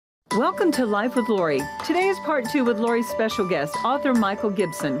Welcome to Life with Lori. Today is part 2 with Lori's special guest, author Michael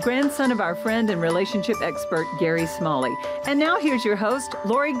Gibson, grandson of our friend and relationship expert, Gary Smalley. And now here's your host,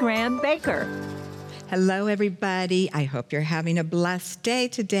 Lori Graham Baker. Hello, everybody. I hope you're having a blessed day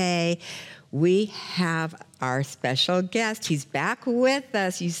today. We have our special guest. He's back with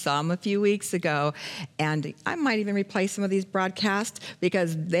us. You saw him a few weeks ago. And I might even replay some of these broadcasts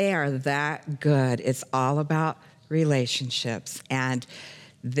because they are that good. It's all about relationships. And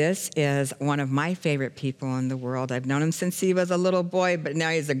this is one of my favorite people in the world. I've known him since he was a little boy, but now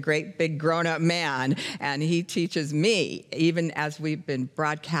he's a great big grown-up man, and he teaches me, even as we've been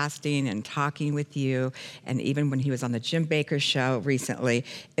broadcasting and talking with you, and even when he was on the Jim Baker Show recently.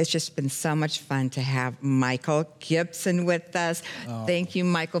 It's just been so much fun to have Michael Gibson with us. Oh, thank you,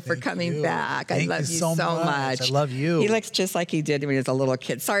 Michael, for coming back. I love you so much. I love you. He looks just like he did when he was a little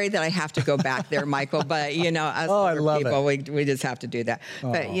kid. Sorry that I have to go back there, Michael, but, you know, us older people, we just have to do that.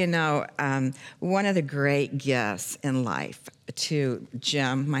 But, you know, one of the great gifts in life to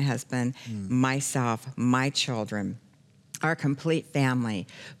Jim, my husband, myself, my children, our complete family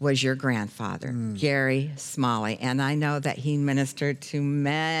was your grandfather, Gary Smalley. And I know that he ministered to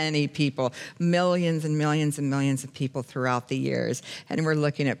many people, millions and millions and millions of people throughout the years. And we're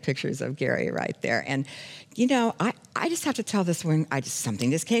looking at pictures of Gary right there. And, you know, I just have to tell this one.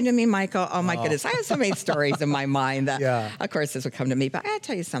 Something just came to me, Michael. Oh, my goodness. I have so many stories in my mind that, of course, this would come to me. But I got to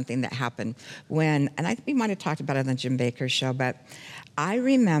tell you something that happened when, and we might have talked about it on the Jim Baker Show, but I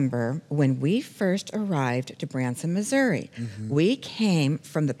remember when we first arrived to Branson, Missouri. We came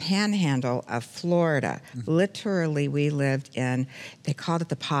from the panhandle of Florida. Literally, we lived in, they called it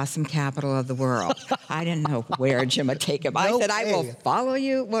the possum capital of the world. I didn't know where Jim would take him. I said, I will follow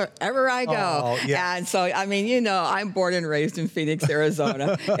you wherever I go. And so, I mean, you know, I'm born and raised in Phoenix,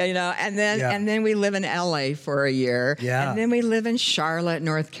 Arizona, you know, and then we live in LA for a year. And then we live in Charlotte,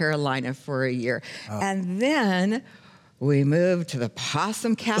 North Carolina for a year. And then we moved to the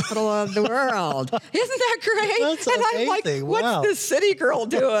possum capital of the world. Isn't that great? That's and amazing. I'm like, what's this city girl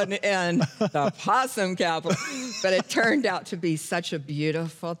doing in the possum capital? But it turned out to be such a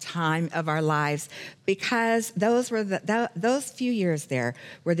beautiful time of our lives because those were those few years there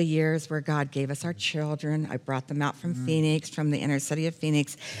were the years where God gave us our children. I brought them out from Phoenix, from the inner city of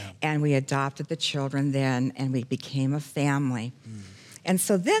Phoenix, and we adopted the children then, and we became a family. And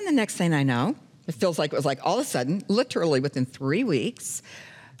so then the next thing I know, it feels like it was like all of a sudden, literally within 3 weeks,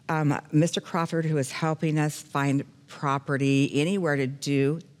 Mr. Crawford, who was helping us find property anywhere to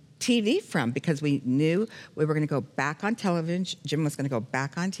do TV from, because we knew we were going to go back on television. Jim was going to go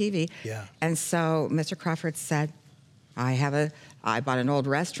back on TV. And so Mr. Crawford said, I bought an old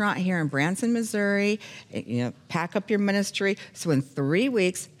restaurant here in Branson, Missouri. You know, pack up your ministry. So in 3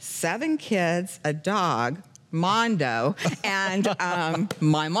 weeks, 7 kids, a dog, Mondo, and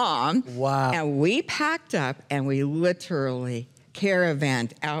my mom. Wow. And we packed up and we literally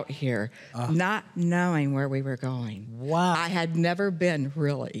caravanned out here, not knowing where we were going. Wow. I had never been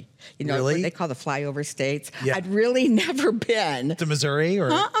really, you know, what they call the flyover states. Yeah. I'd really never been. To Missouri or?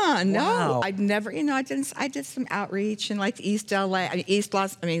 No. Wow. I'd never, you know, I did some outreach in like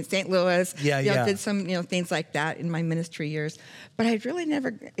St. Louis. Did some, you know, things like that in my ministry years. But I'd really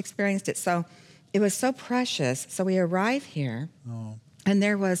never experienced it. So it was so precious. So we arrived here, and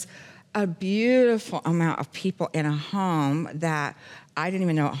there was a beautiful amount of people in a home that I didn't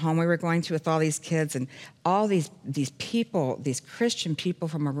even know what home we were going to with all these kids and all these people, these Christian people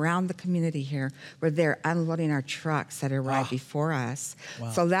from around the community here were there unloading our trucks that arrived before us.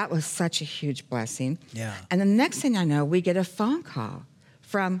 So that was such a huge blessing. And the next thing I know, we get a phone call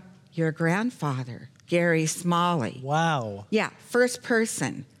from your grandfather, Gary Smalley. Wow. Yeah, first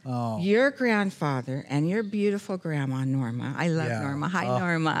person. Your grandfather and your beautiful grandma, Norma. I love Norma. Hi,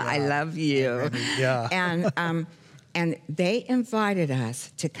 Norma. I love you. And they invited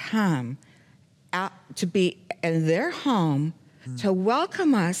us to come out to be in their home to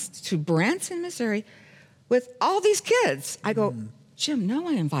welcome us to Branson, Missouri with all these kids. I go, Jim, no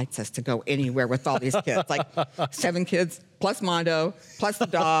one invites us to go anywhere with all these kids. Like 7 kids, plus Mondo, plus the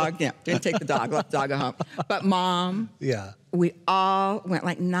dog. Yeah, didn't take the dog, left the dog at home. But Mom. We all went,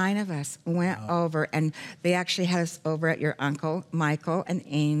 like 9 of us went over, and they actually had us over at your uncle, Michael and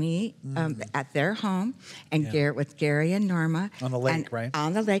Amy, at their home, and with Gary and Norma. On the lake, right?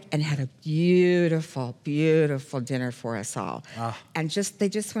 On the lake, and had a beautiful, beautiful dinner for us all. And they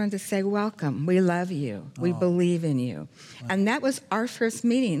just wanted to say, welcome, we love you, we believe in you. And that was our first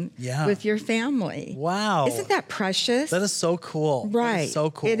meeting with your family. Wow. Isn't that precious? That is so cool. Right. That is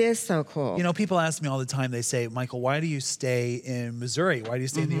so cool. It is so cool. You know, people ask me all the time, they say, Michael, why do you stay in Missouri? Why do you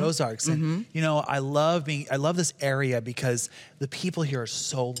stay in the Ozarks? And you know, I love this area because the people here are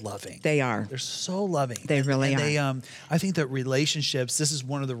so loving. They are. They're so loving. They really are. I think that relationships, this is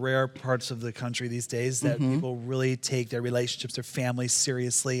one of the rare parts of the country these days that people really take their relationships, their families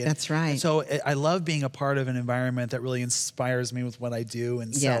seriously. That's right. And so I love being a part of an environment that really inspires me with what I do.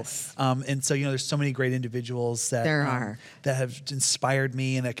 And so, there's so many great individuals that that have inspired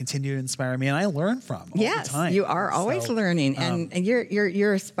me and that continue to inspire me, and I learn from all the time. You are always learning, and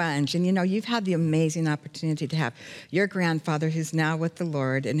you're a sponge. And you've had the amazing opportunity to have your grandfather, who's now with the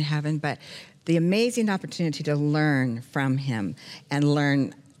Lord in heaven, but the amazing opportunity to learn from him and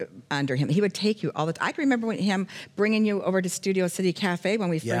learn under him. He would take you all the time. I can remember him bringing you over to Studio City Cafe when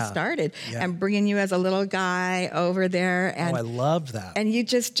we first started, and bringing you as a little guy over there. And, I loved that. And you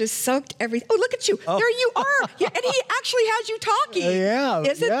just soaked everything. Oh, look at you. There you are. And he actually has you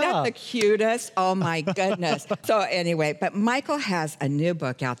talking. Isn't that the cutest? Oh, my goodness. So anyway, but Michael has a new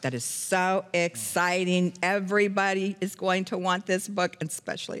book out that is so exciting. Everybody is going to want this book,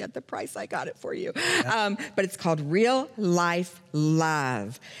 especially at the price I got it for you. But it's called Real Life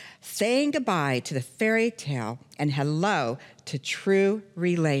Love. Saying goodbye to the fairy tale and hello to true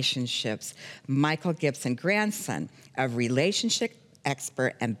relationships. Michael Gibson, grandson of relationship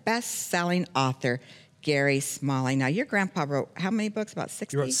expert and best-selling author Gary Smalley. Now, your grandpa wrote how many books? About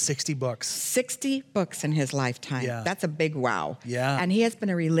 60? He wrote 60 books. 60 books in his lifetime. That's a big wow. And he has been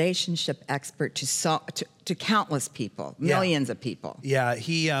a relationship expert to countless people, millions of people.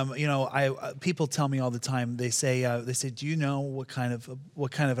 He, people tell me all the time. They say, do you know what kind of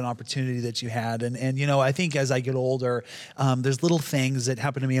an opportunity that you had? And I think as I get older, there's little things that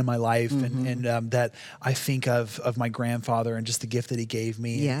happen to me in my life, and that I think of my grandfather and just the gift that he gave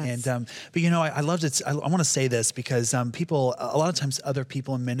me. But I loved it. I want to say this because people, a lot of times, other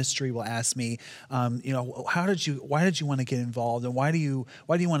people in ministry will ask me, why did you want to get involved, and why do you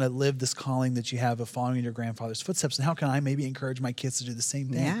want to live this calling that you have of following your grandfather's footsteps, and how can I maybe encourage my kids to do the same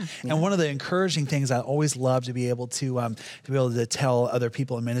thing? And one of the encouraging things I always love to be able to tell other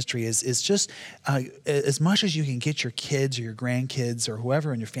people in ministry is just as much as you can get your kids or your grandkids or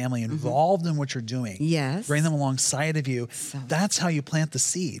whoever in your family involved in what you're doing. Bring them alongside of you. That's how you plant the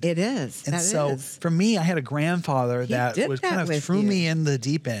seed. It is. And so for me, I had a grandfather that was kind of threw me in the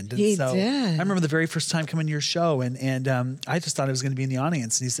deep end. And he so did. I remember the very first time coming to your show, and I just thought I was going to be in the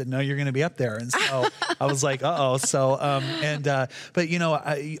audience, and he said, "No, you're going to be up there." And so I was like, "Uh-oh." So, but you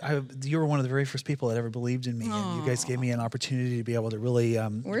were one of the very first people that ever believed in me, and you guys gave me an opportunity to be able to really.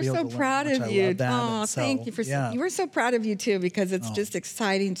 We're so proud of you. Oh, thank you for. We're so proud of you too, because it's just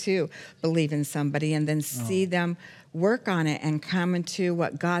exciting to believe in somebody and then see them work on it and come into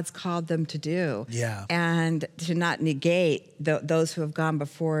what God's called them to do. And to not negate those who have gone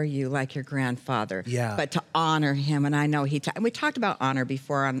before you, like your grandfather, but to honor him. And I know and we talked about honor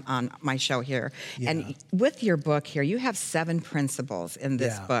before on my show here. And with your book here, you have 7 principles in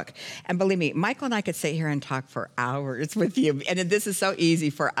this book. And believe me, Michael and I could sit here and talk for hours with you. And this is so easy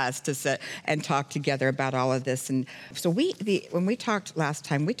for us to sit and talk together about all of this. And so when we talked last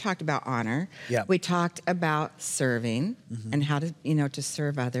time, we talked about honor. We talked about serving. And how to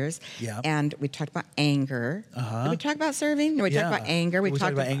serve others. And we talked about anger. Did we talk about serving? No, we talked about anger. We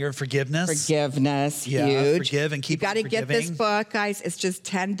talked about anger and forgiveness. Forgiveness, huge. Forgive and keep. You got to get this book, guys. It's just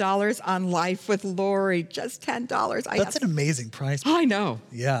 $10 on Life with Lori. Just $10. That's an amazing price. I know.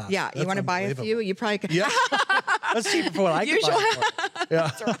 Yeah. You want to buy a few? You probably could. That's cheaper for what I could buy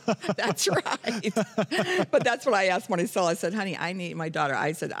for. That's right. But that's what I asked when I saw. I said, "Honey, I need my daughter."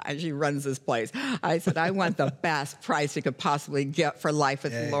 I said, she runs this place. I said, "I want the best price you could possibly get for Life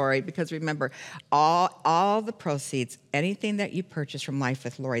with Lori," because remember, all the proceeds, anything that you purchase from Life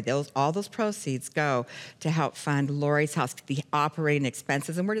with Lori, all those proceeds go to help fund Lori's house, the operating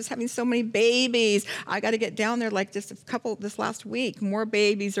expenses. And we're just having so many babies. I got to get down there like just a couple this last week. More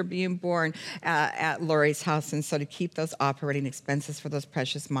babies are being born at Lori's house, and so to keep those operating expenses for those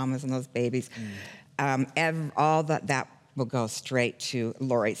precious mamas and those babies, all that will go straight to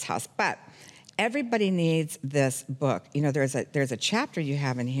Lori's house. But everybody needs this book. There's a chapter you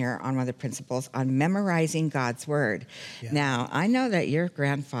have in here on one of the principles on memorizing God's word. Now, I know that your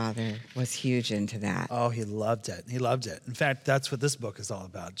grandfather was huge into that. Oh, he loved it. He loved it. In fact, that's what this book is all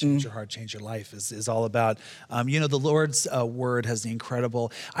about. Change Your Heart, Change Your Life is all about, the Lord's word has the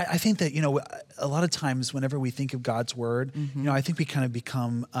incredible. I think that, a lot of times whenever we think of God's word, I think we kind of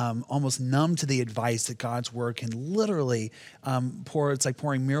become almost numb to the advice that God's word can literally it's like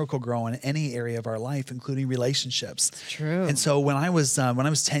pouring Miracle Grow in any area area of our life, including relationships. It's true. And so when I was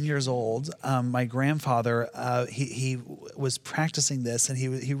 10 years old, my grandfather, he was practicing this, and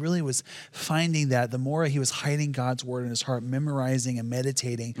he really was finding that the more he was hiding God's word in his heart, memorizing and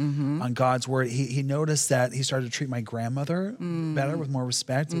meditating on God's word, he noticed that he started to treat my grandmother better, with more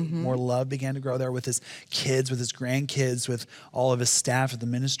respect. More love began to grow there with his kids, with his grandkids, with all of his staff at the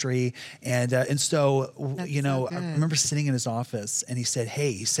ministry. And so, I remember sitting in his office, and he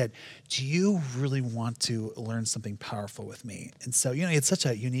said, do you really want to learn something powerful with me? And so, he had such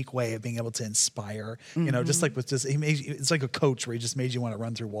a unique way of being able to inspire, just like with this, it's like a coach where he just made you want to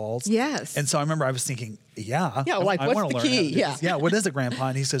run through walls. Yes. And so I remember I was thinking, like I what's the key? Yeah. What is it, Grandpa?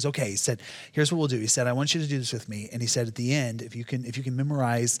 And he says, okay. He said, here's what we'll do. He said, I want you to do this with me. And he said, at the end, if you can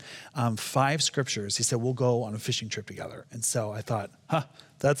memorize 5 scriptures, he said, we'll go on a fishing trip together. And so I thought,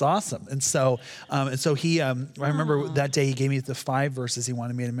 that's awesome. And so he, I remember that day he gave me the 5 verses he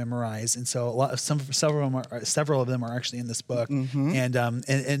wanted me to memorize. And so several of them are actually in this book.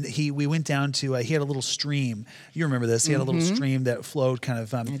 And we went down to, he had a little stream. You remember this? He had a little stream that flowed kind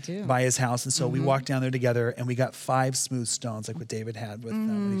of by his house. And so we walked down there together, and we got 5 smooth stones, like what David had with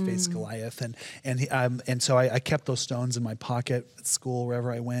when he faced Goliath. And so I kept those stones in my pocket at school,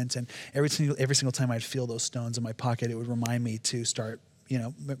 wherever I went. And every single time I'd feel those stones in my pocket, it would remind me to start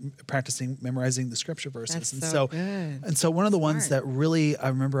practicing memorizing the scripture verses. And so one of the ones that really I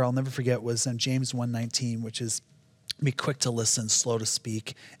remember I'll never forget was James 1:19, which is, be quick to listen, slow to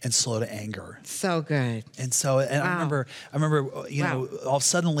speak, and slow to anger. So good. And so, I remember, all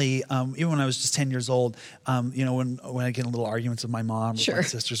suddenly, even when I was just 10 years old, when I get in little arguments with my mom or my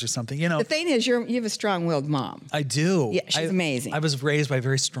sisters or something, The thing is, you have a strong-willed mom. I do. Yeah, she's amazing. I was raised by a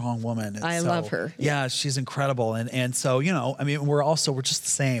very strong woman. I love her. Yeah, she's incredible. And so, we're just the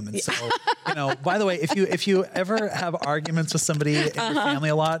same. And so, by the way, if you ever have arguments with somebody in your family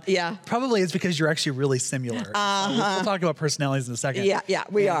a lot, probably it's because you're actually really similar. We'll talk about personalities in a second. Yeah,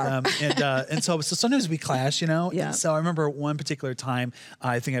 we are. And so sometimes we clash, Yeah. And so I remember one particular time,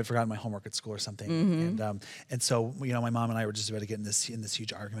 I think I'd forgotten my homework at school or something. And so, my mom and I were just about to get in this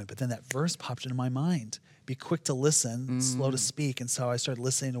huge argument. But then that verse popped into my mind. Be quick to listen, slow to speak. And so I started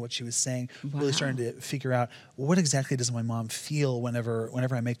listening to what she was saying, really starting to figure out what exactly does my mom feel whenever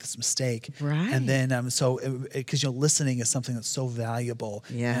I make this mistake. Right. And then, because listening is something that's so valuable.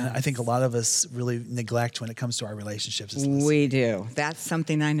 Yeah. And I think a lot of us really neglect when it comes to our relationships. We do. That's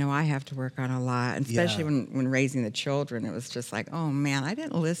something I know I have to work on a lot, and especially when raising the children. It was just like, oh man, I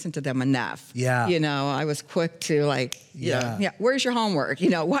didn't listen to them enough. Yeah. I was quick to where's your homework?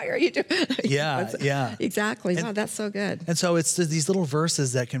 Why are you doing? Yeah. Exactly. Wow, that's so good. And so it's these little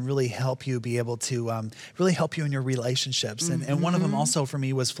verses that can really help you be able to really help you in your relationships. And one of them also for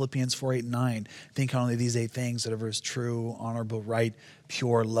me was Philippians 4:8-9. Think on only these 8 things, whatever is true, honorable, right,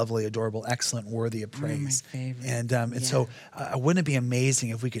 pure, lovely, adorable, excellent, worthy of praise. My favorite. And so wouldn't it be amazing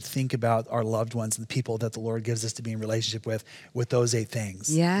if we could think about our loved ones and the people that the Lord gives us to be in relationship with those 8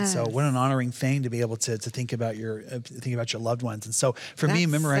 things? Yes. And so what an honoring thing to be able to think about your loved ones. And so for me,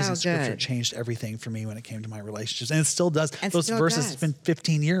 memorizing scripture changed everything for me when it came to my relationships, and it still does. Those verses, it's been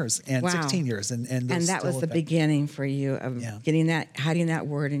 15 years and 16 years, and that was the beginning for you of hiding that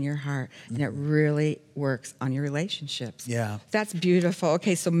word in your heart, and it really works on your relationships. Yeah, that's beautiful.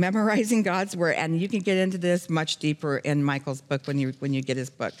 Okay, so memorizing God's word, and you can get into this much deeper in Michael's book when you get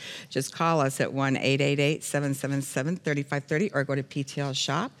his book. Just call us at 1-888-777-3530 or go to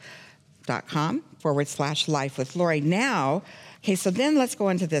ptlshop.com/life with Lori. Now, okay, so then let's go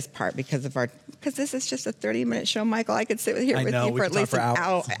into this part because this is just a 30-minute show, Michael. I could sit here with you for at least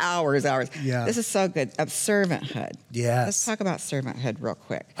hours. Yeah. This is so good. Of servanthood. Yes. Let's talk about servanthood real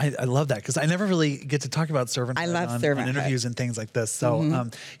quick. I love that because I never really get to talk about servanthood. I love on servanthood. interviews and things like this. So,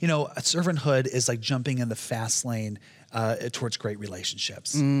 servanthood is like jumping in the fast lane towards great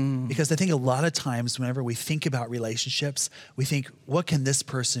relationships. Because I think a lot of times whenever we think about relationships, we think, what can this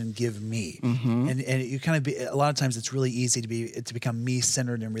person give me? And you kind of a lot of times it's really easy to become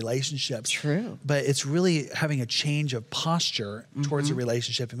me-centered in relationships. True. But it's really having a change of posture towards a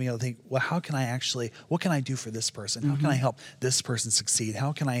relationship and being able to think, well, what can I do for this person? How can I help this person succeed?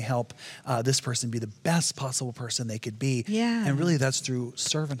 How can I help this person be the best possible person they could be? Yeah. And really that's through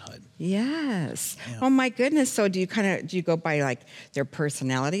servanthood. Yes. Yeah. Oh my goodness. So do you kind of do you go by like their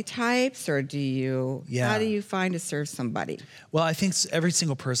personality types, or do you, how do you find to serve somebody? Well, I think every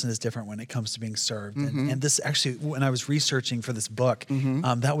single person is different when it comes to being served. And this actually, when I was researching for this book,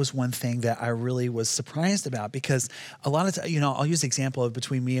 that was one thing that I really was surprised about, because a lot of times, I'll use the example of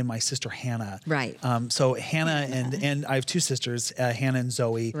between me and my sister Hannah. Right. So Hannah and I have two sisters, Hannah and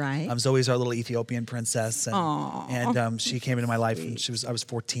Zoe. Right. Zoe's our little Ethiopian princess, and she came into my life when I was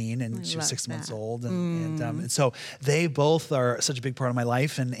 14 and she was 6 months old, and so they both are such a big part of my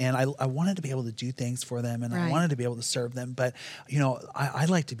life, and I wanted to be able to do things for them, and I wanted to be able to serve them, but I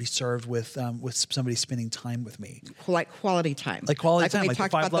like to be served with somebody spending time with me, like quality time, like quality time, we like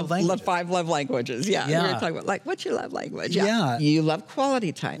talked the about the 5 love languages. Yeah, we were talking about like what's your love language? Yeah, you love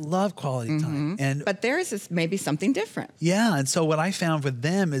quality time. Love quality time, but theirs is maybe something different. Yeah, and so what I found with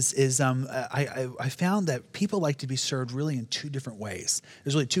them is I found that people like to be served really in 2 different ways.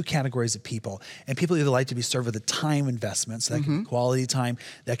 There's really 2 categories of people, and people either like to be served with a time investment, so that could be quality time,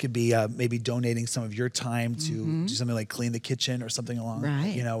 that could be maybe donating some of your time to do something like clean the kitchen or something along,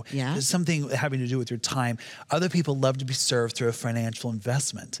 there's something having to do with your time. Other people love to be served through a financial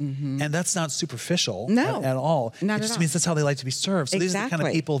investment, and that's not superficial at all. Not it just at all. means that's how they like to be served. So these are the kind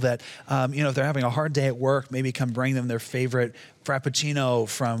of people that, if they're having a hard day at work, maybe come bring them their favorite Frappuccino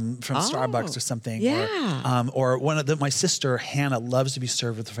from Starbucks or something. Yeah. Or my sister Hannah loves to be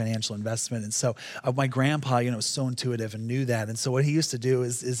served with a financial investment, and so my grandpa, was so intuitive and knew that, and so what he used to do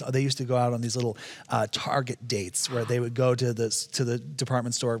is they used to go out on these little Target dates where they would go to the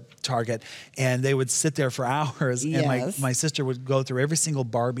department store Target, and they would sit there for hours, and my sister would go through every single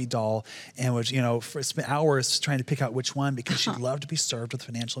Barbie doll and would spend hours trying to pick out which one, because she loved to be served with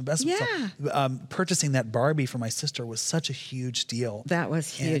financial investment. So, purchasing that Barbie for my sister was such a huge deal. That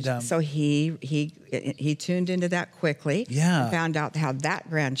was huge. And, so he tuned into that quickly. Yeah. And found out how that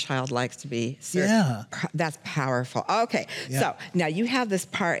grandchild likes to be served. Yeah. That's powerful. Okay. Yeah. So now you have this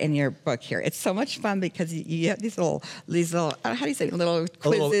part in your book here. It's so much fun because you have these little how do you say, little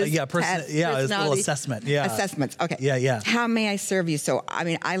quizzes? It's a little assessment. Yeah. Assessments. Okay. Yeah. How may I serve you? So,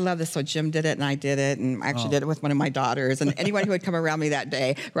 I love this. So Jim did it and I did it, and I actually did it with one of my daughters, and anyone who would come around me that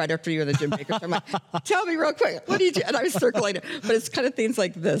day right after you were the Jim Baker. So I'm like, tell me real quick, what do you do? And I was circling it. But it's kind of things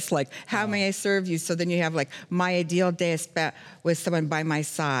like this, like, how may I serve you? So then you have like, my ideal day is spent with someone by my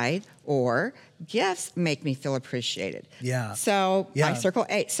side, or gifts make me feel appreciated. Yeah. So I circle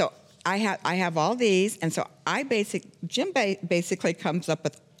 8. So I have all these, and so Jim basically comes up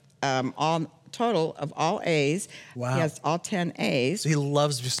with all total of all A's. Wow. He has all 10 A's. So he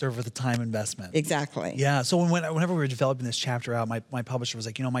loves to be served with a time investment. Exactly. Yeah. So whenever we were developing this chapter out, my publisher was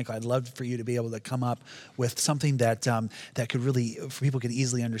like, Michael, I'd love for you to be able to come up with something that that could really, for people could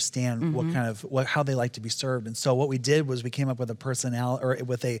easily understand how they like to be served. And so what we did was we came up with a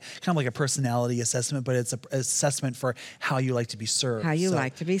kind of like a personality assessment, but it's an assessment for how you like to be served. How you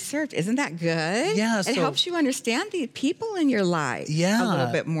like to be served. Isn't that good? Yeah. It helps you understand the people in your life a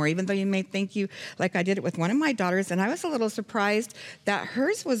little bit more, even though you may think like I did it with one of my daughters, and I was a little surprised that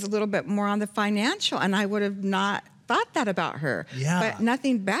hers was a little bit more on the financial, and I would have not thought that about her. Yeah. But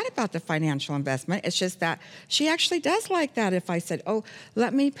nothing bad about the financial investment. It's just that she actually does like that if I said,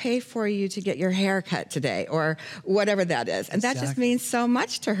 let me pay for you to get your hair cut today, or whatever that is. And that just means so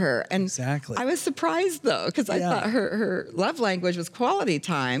much to her. And I was surprised, though, because I thought her love language was quality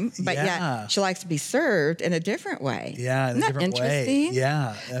time, but yet she likes to be served in a different way. Yeah, Isn't that interesting? Way.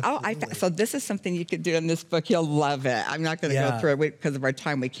 Yeah. So this is something you could do in this book. You'll love it. I'm not going to go through it because of our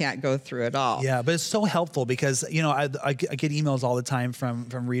time. We can't go through it all. Yeah, but it's so helpful because, I get emails all the time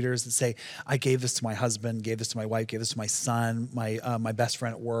from readers that say, I gave this to my husband, gave this to my wife, gave this to my son, my best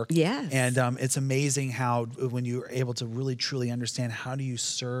friend at work. Yes. And it's amazing how when you're able to really truly understand how do you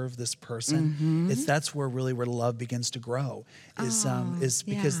serve this person, that's where love begins to grow. Is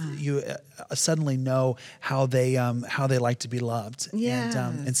because you suddenly know how they like to be loved. Yeah.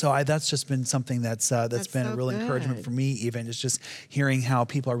 And so that's just been something that's been a real encouragement for me. Even it's just hearing how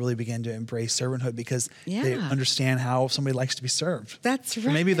people are really beginning to embrace servanthood because they understand how somebody likes to be served. That's right.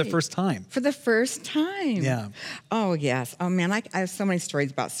 For maybe the first time. For the first time. Yeah. Oh, yes. Oh, man, I have so many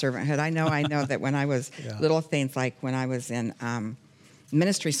stories about servanthood. I know that when I was little things like when I was in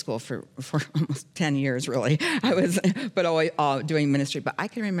ministry school for almost 10 years, really. I was, but always doing ministry. But I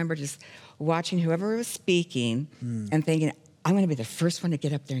can remember just watching whoever was speaking and thinking, I'm going to be the first one to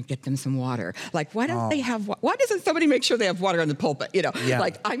get up there and get them some water. Like, why don't they have? Why doesn't somebody make sure they have water on the pulpit?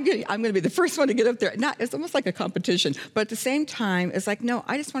 Like I'm going to be the first one to get up there. It's almost like a competition, but at the same time, it's like, no,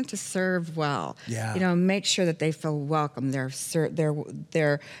 I just want to serve well. Yeah. Make sure that they feel welcome.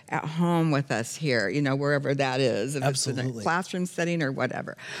 They're at home with us here. Wherever that is, if Absolutely. it's in a classroom setting or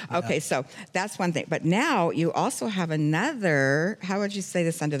whatever. Okay, so that's one thing. But now you also have another. How would you say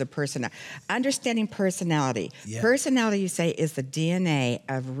this under the personality? Understanding personality. Yeah. Personality, you say, is the DNA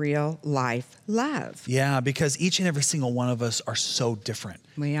of real life love. Yeah, because each and every single one of us are so different.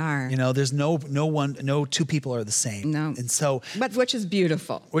 We are. There's no two people are the same. No. And so, but which is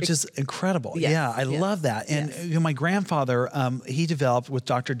beautiful. Which is incredible. Yes, yeah, I love that. And my grandfather, he developed with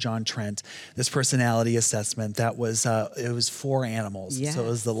Dr. John Trent this personality assessment that was it was 4 animals. Yes. So it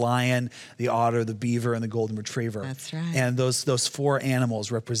was the lion, the otter, the beaver, and the golden retriever. That's right. And those 4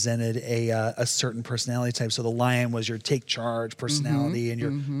 animals represented a certain personality type. So the lion was your take charge personality, and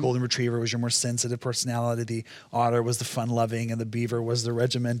your golden retriever was your more sensitive personality. The otter was the fun-loving, and the beaver was the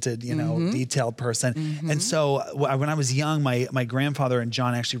regimented, detailed person. And so when I was young, my grandfather and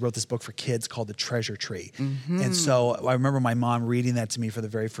John actually wrote this book for kids called The Treasure Tree. And so I remember my mom reading that to me for the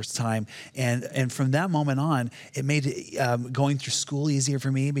very first time. And from that moment on, it made going through school easier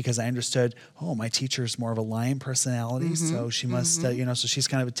for me because I understood, my teacher's more of a lion personality. So she must, so she's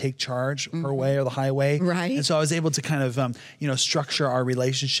kind of a take charge her way or the highway. Right. And so I was able to kind of, structure our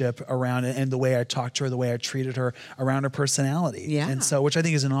relationship around it and the way I talked to her, the way I treated her around her personality. Yeah. And so, which I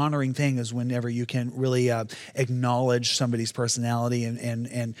think is an honoring thing, is whenever you can really acknowledge somebody's personality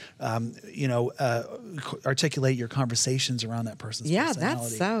and articulate your conversations around that person's personality. Yeah,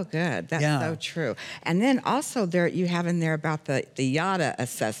 that's so good. That's so true. And then also you have in there about the YADA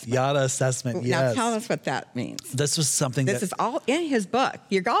assessment. YADA assessment, yes. Now tell us what that means. This was something This is all in his book.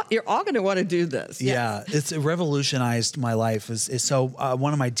 You're all going to want to do this. Yes. Yeah, it revolutionized my life. So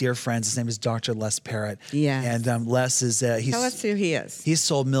one of my dear friends, his name is Dr. Les Parrott. Yes. And Les is... tell us who he is. He's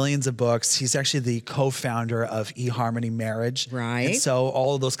sold millions of books. He's actually the co-founder of eHarmony Marriage. Right. And so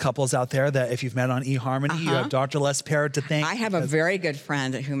all of those couples out there that if you've met on eHarmony, you have Dr. Les Parrott to thank. I have a very good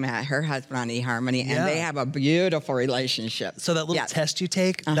friend who met her husband on eHarmony, and they have a beautiful relationship. So that little test you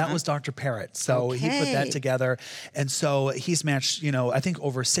take, that was Dr. Parrott. So he put that together. And so he's matched, I think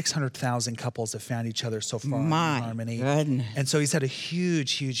over 600,000 couples have found each other so far on eHarmony. Goodness. And so he's had a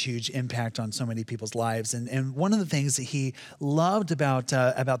huge, huge, huge impact on so many people's lives. And one of the things that he loved about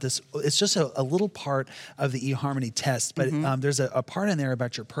this, it's just a little part of the eHarmony test, but there's a part in there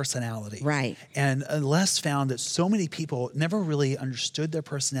about your personality. Right. And Les found that so many people never really understood their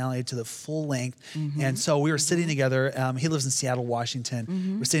personality to the full length. And so we were sitting together. He lives in Seattle,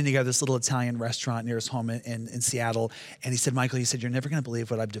 Washington. We're sitting together at this little Italian restaurant near his home in Seattle. And he said, Michael, you're never going to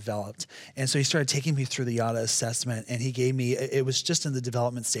believe what I've developed. And so he started taking me through the YADA assessment, and he gave me, it was just in the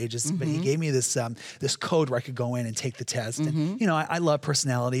development stages, but he gave me this code where I could go in and take the test. And, I love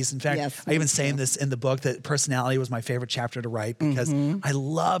personalities. In fact, I even say in the book that personality was my favorite chapter to write because I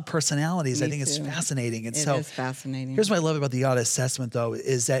love personalities. I think it's fascinating. And so it is fascinating. Here's what I love about the YADA assessment, though,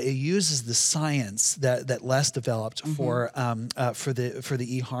 is that it uses the science that Les developed for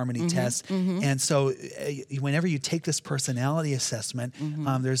the eHarmony test. And so whenever you take this personality assessment,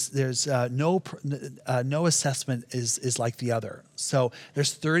 there's no assessment is like the other. So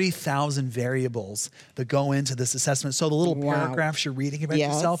there's 30,000 variables that go into this assessment. So the little paragraphs you're reading about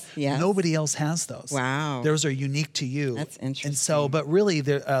yourself, nobody else has those. Wow. Those are unique to you. That's interesting. And so, but really,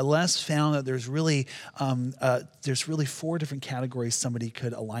 Les found that there's really 4 different categories somebody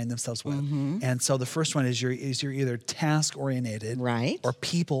could align themselves with. And so the first one is you're either task oriented, right, or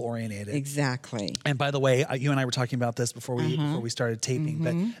people oriented. Exactly. And by the way, you and I were talking about this before we started taping,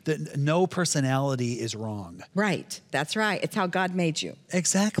 but no personality is wrong. Right. That's right. It's how God made you.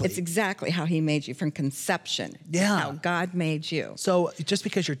 Exactly. It's exactly how He made you from conception. Yeah. It's how God made you. So just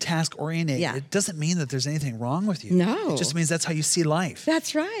because you're task oriented, it doesn't mean that there's anything wrong with you. No. It just means that's how you see life.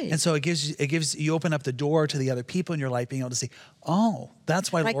 That's right. And so you open up the door to the other people in your life being able to see,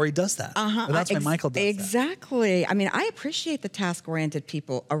 that's why Lori does that. Or that's why Michael does that. Exactly. I mean, I appreciate the task-oriented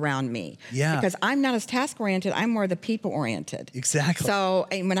people around me. Yeah. Because I'm not as task-oriented. I'm more the people-oriented. Exactly. So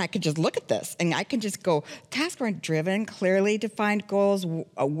when I could just look at this and I can just go task-oriented, driven, clearly defined goals,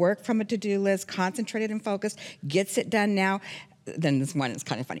 work from a to-do list, concentrated and focused, gets it done now. then this one is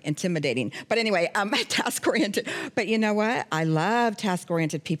kind of funny, intimidating. But anyway, task-oriented. But you know what? I love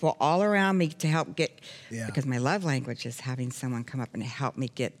task-oriented people all around me to help get, because my love language is having someone come up and help me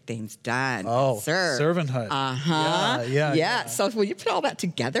get things done. Oh, Serve. servanthood. Yeah. So when you put all that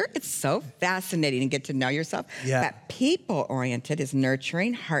together, it's so fascinating and get to know yourself. Yeah. But people-oriented is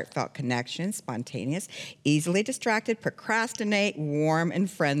nurturing, heartfelt connection, spontaneous, easily distracted, procrastinate, warm, and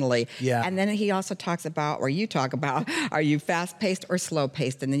friendly. Yeah. And then he also talks about, or you talk about, are you fast-paced or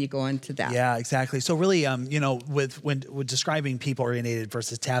slow-paced? And then you go into that. Yeah, exactly. So really, with describing people-oriented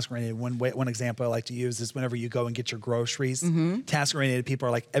versus task-oriented, one example I like to use is whenever you go and get your groceries. Task-oriented people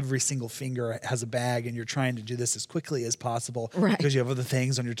are like every single finger has a bag, and you're trying to do this as quickly as possible because you have other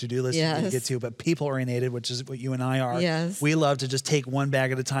things on your to-do list you need to get to. But people-oriented, which is what you and I are, we love to just take one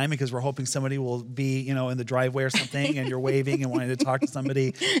bag at a time because we're hoping somebody will be, in the driveway or something, and you're waving and wanting to talk to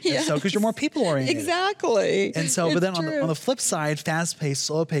somebody. So because you're more people-oriented. Exactly. And so, but then on the flip side, fast-paced,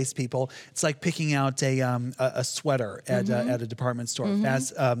 slow-paced people, it's like picking out a sweater at a department store.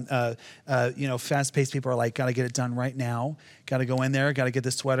 Fast-paced people are like, got to get it done right now. Got to go in there, got to get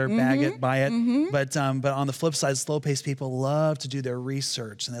the sweater, bag it, buy it. But on the flip side, slow-paced people love to do their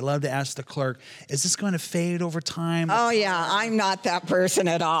research, and they love to ask the clerk, is this going to fade over time? Oh, yeah, I'm not that person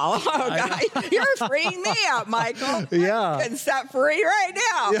at all. Oh, God, you're freeing me up, Michael. Yeah. I'm set free right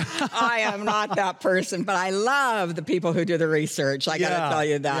now. Yeah. I am not that person, but I love the people who do the research. I got to tell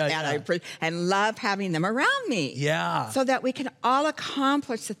you that. And love having them around me. Yeah. So that we can all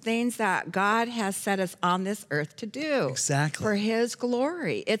accomplish the things that God has set us on this earth to do. Exactly. For His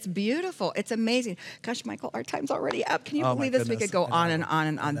glory. It's beautiful. It's amazing. Gosh, Michael, our time's already up. Can you believe this? We could go on and on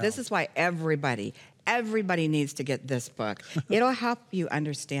and on. This is why everybody needs to get this book. It'll help you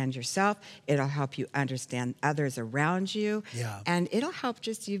understand yourself. It'll help you understand others around you. Yeah. And it'll help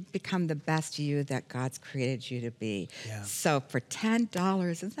just you become the best you that God's created you to be. Yeah. So for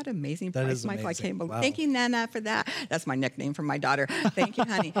 $10, isn't that amazing price, is Michael? amazing. I can't believe. Wow. Thank you, Nana, for that. That's my nickname for my daughter. Thank you,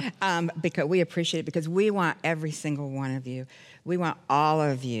 honey. Because we appreciate it, because we want every single one of you. We want all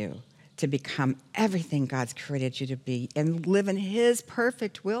of you to become everything God's created you to be and live in His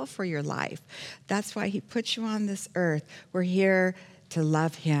perfect will for your life. That's why He put you on this earth. We're here to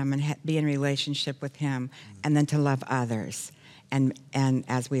love Him and be in relationship with Him, and then to love others. And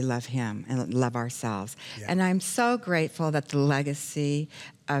as we love Him and love ourselves. Yeah. And I'm so grateful that the legacy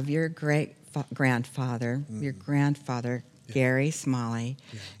of your great grandfather, your grandfather, Gary Smalley,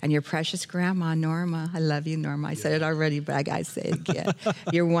 and your precious grandma, Norma. I love you, Norma. I said it already, but I got to say it again.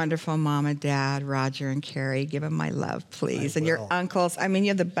 Your wonderful mom and dad, Roger and Carrie. Give them my love, please. And your uncles. I mean,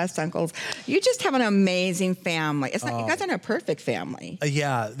 you're the best uncles. You just have an amazing family. It's not, you guys aren't a perfect family.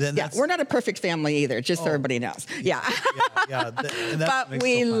 We're not a perfect family either, just so everybody knows. But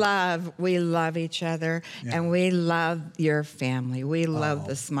we love each other, and we love your family. We love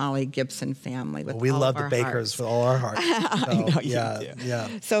the Smalley Gibson family with all of our hearts. We love the Bakers with all our hearts. I know you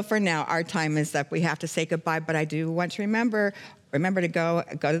do. So for now, our time is up. We have to say goodbye, but I do want to remember to go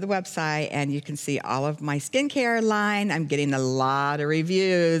to the website, and you can see all of my skincare line. I'm getting a lot of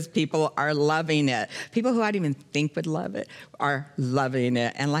reviews. People are loving it. People who I didn't even think would love it are loving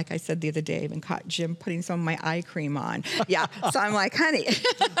it. And like I said the other day, I even caught Jim putting some of my eye cream on. Yeah, so I'm like, honey,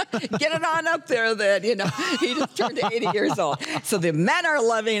 get it on up there then. He just turned 80 years old. So the men are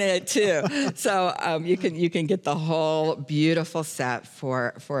loving it too. So you can get the whole beautiful set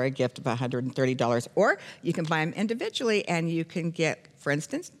for a gift of $130, or you can buy them individually, and you can get, for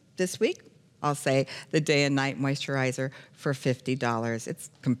instance, this week, I'll say the day and night moisturizer for $50. It's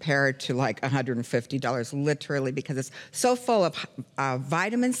compared to like $150 literally, because it's so full of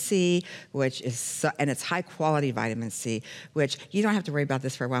vitamin C, which is and it's high quality vitamin C, which you don't have to worry about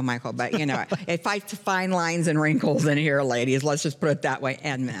this for a while, Michael, but it fights fine lines and wrinkles in here, ladies. Let's just put it that way,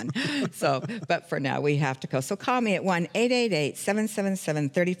 and men. So, but for now we have to go. So call me at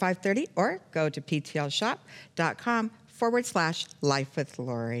 1-888-777-3530 or go to ptlshop.com/Life with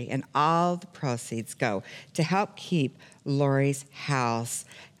Lori, and all the proceeds go to help keep Lori's house,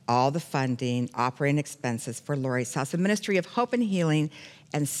 all the funding, operating expenses for Lori's house, a ministry of hope and healing,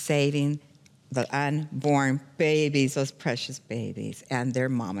 and saving the unborn babies, those precious babies, and their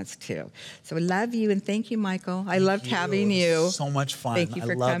mamas too. So we love you, and thank you, Michael. I loved having you. So much fun. Thank you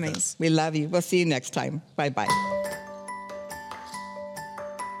for coming. We love you. We'll see you next time. Bye-bye.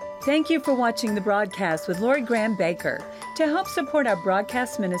 Thank you for watching the broadcast with Lori Graham Baker. To help support our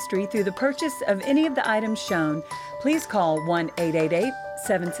broadcast ministry through the purchase of any of the items shown, please call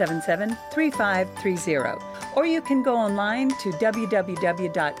 1-888-777-3530. Or you can go online to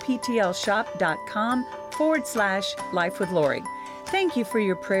www.ptlshop.com/Life with Lori. Thank you for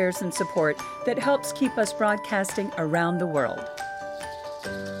your prayers and support that helps keep us broadcasting around the world.